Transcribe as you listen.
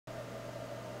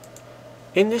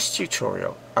In this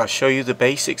tutorial, I'll show you the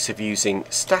basics of using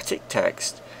static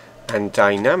text and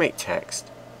dynamic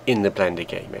text in the Blender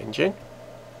game engine.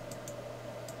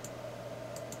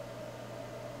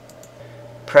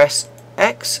 Press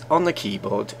X on the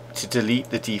keyboard to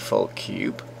delete the default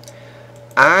cube.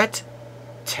 Add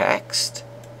text.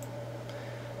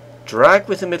 Drag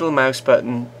with the middle mouse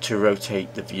button to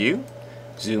rotate the view.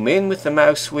 Zoom in with the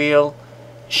mouse wheel.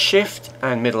 Shift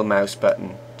and middle mouse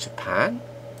button to pan.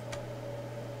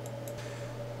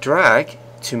 Drag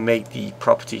to make the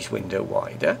properties window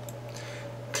wider.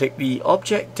 Click the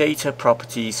object data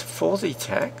properties for the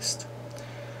text.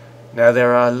 Now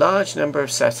there are a large number of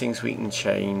settings we can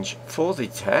change for the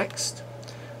text.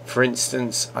 For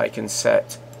instance, I can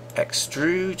set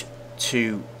extrude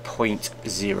to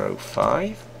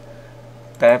 0.05,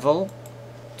 bevel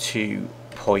to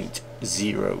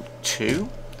 0.02,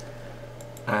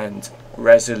 and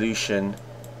resolution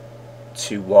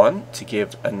to 1 to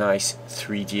give a nice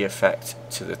 3D effect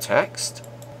to the text.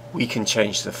 We can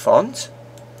change the font.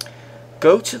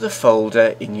 Go to the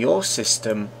folder in your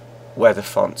system where the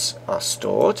fonts are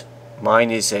stored. Mine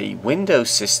is a Windows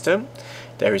system.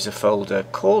 There is a folder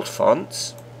called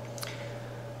Fonts.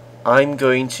 I'm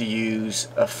going to use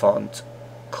a font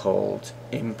called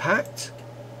Impact.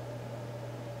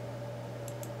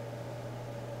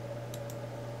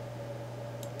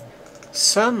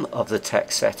 Some of the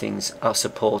text settings are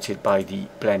supported by the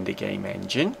Blender game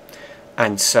engine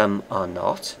and some are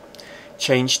not.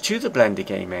 Change to the Blender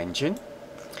game engine.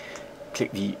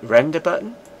 Click the render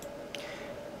button.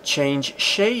 Change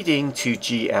shading to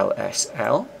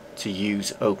GLSL to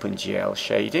use OpenGL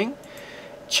shading.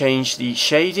 Change the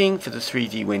shading for the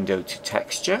 3D window to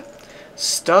texture.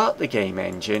 Start the game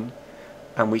engine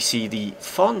and we see the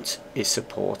font is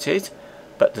supported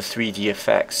but the 3D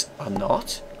effects are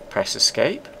not. Press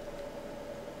escape.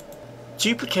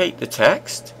 Duplicate the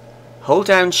text. Hold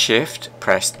down Shift,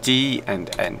 press D and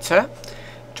enter.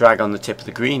 Drag on the tip of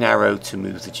the green arrow to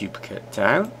move the duplicate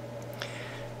down.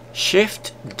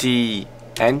 Shift D,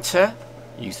 enter.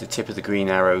 Use the tip of the green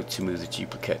arrow to move the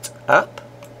duplicate up.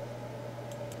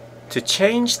 To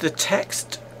change the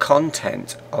text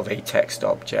content of a text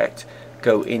object,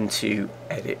 go into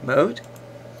edit mode.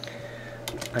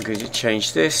 I'm going to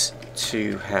change this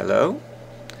to hello.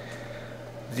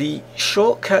 The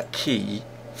shortcut key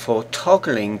for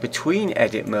toggling between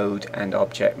edit mode and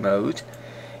object mode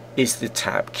is the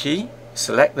tab key.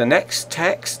 Select the next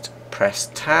text, press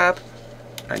tab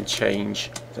and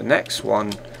change the next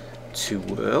one to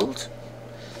world.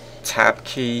 Tab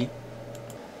key.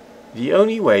 The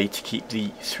only way to keep the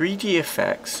 3D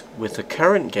effects with the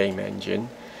current game engine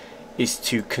is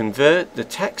to convert the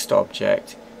text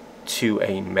object to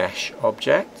a mesh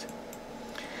object.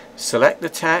 Select the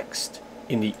text.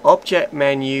 In the object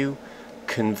menu,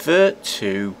 convert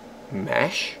to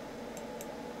mesh.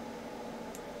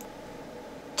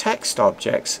 Text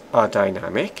objects are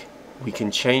dynamic. We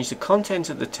can change the content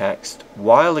of the text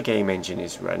while the game engine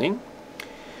is running.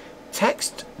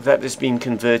 Text that has been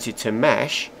converted to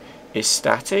mesh is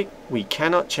static. We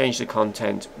cannot change the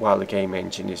content while the game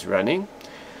engine is running.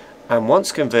 And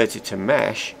once converted to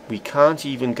mesh, we can't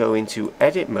even go into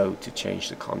edit mode to change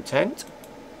the content.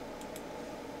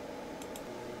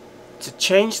 To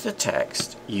change the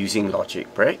text using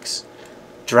logic bricks,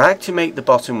 drag to make the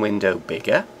bottom window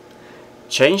bigger,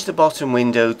 change the bottom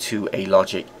window to a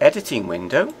logic editing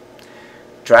window,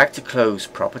 drag to close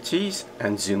properties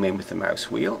and zoom in with the mouse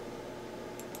wheel.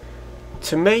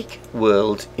 To make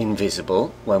world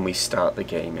invisible when we start the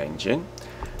game engine,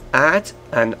 add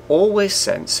an always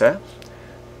sensor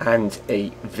and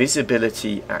a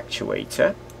visibility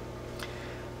actuator.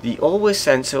 The always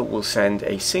sensor will send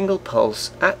a single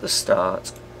pulse at the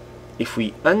start. If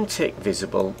we untick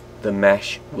visible, the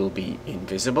mesh will be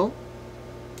invisible.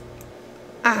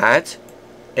 Add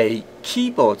a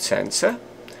keyboard sensor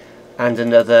and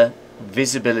another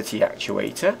visibility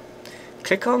actuator.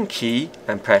 Click on key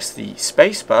and press the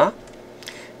spacebar.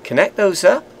 Connect those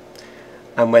up,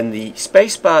 and when the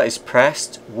spacebar is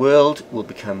pressed, world will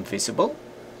become visible.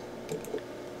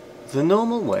 The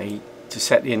normal way to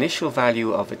set the initial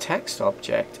value of a text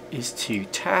object is to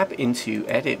tab into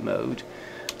edit mode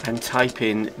and type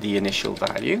in the initial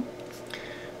value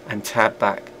and tab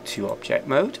back to object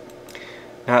mode.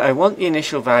 Now I want the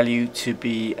initial value to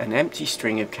be an empty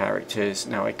string of characters.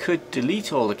 Now I could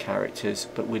delete all the characters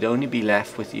but would only be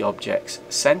left with the object's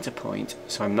center point,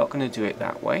 so I'm not going to do it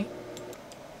that way.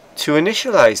 To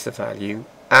initialize the value,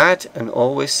 add an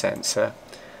always sensor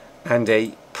and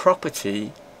a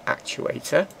property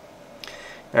actuator.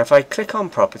 Now if I click on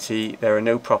property, there are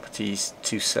no properties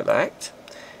to select.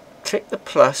 click the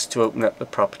plus to open up the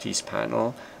Properties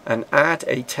panel and add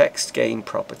a text game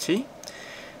property.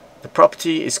 The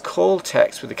property is called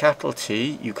text with a capital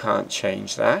T, you can't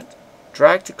change that.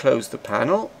 Drag to close the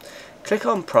panel, click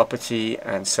on Property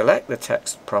and select the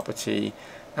text property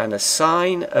and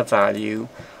assign a value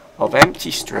of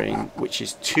empty string, which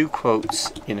is 2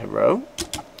 quotes in a row.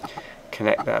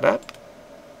 Connect that up.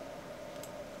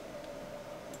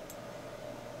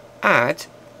 Add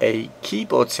a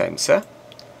keyboard sensor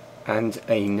and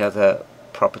another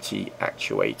property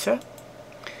actuator.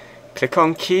 Click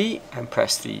on key and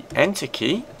press the enter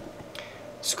key.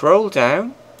 Scroll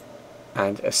down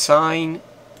and assign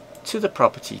to the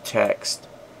property text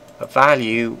a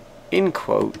value in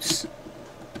quotes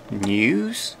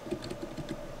news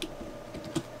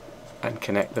and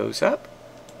connect those up.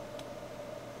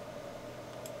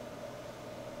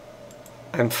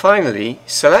 And finally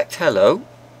select hello,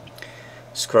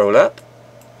 scroll up,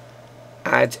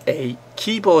 add a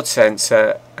keyboard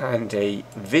sensor and a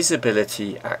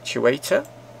visibility actuator.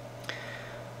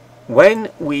 When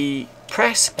we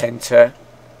press enter,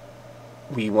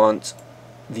 we want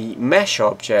the mesh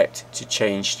object to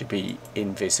change to be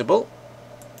invisible.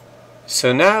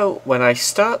 So now when I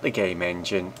start the game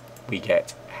engine, we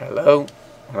get hello.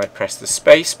 When I press the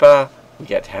spacebar, we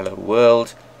get hello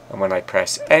world, and when I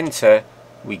press enter,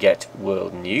 we get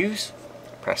world news.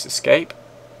 Press escape.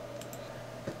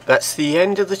 That's the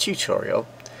end of the tutorial.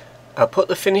 I'll put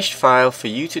the finished file for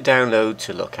you to download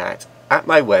to look at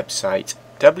my website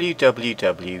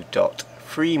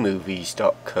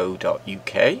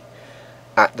www.freemovies.co.uk,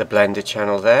 at the Blender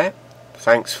channel there.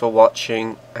 Thanks for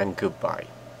watching and goodbye.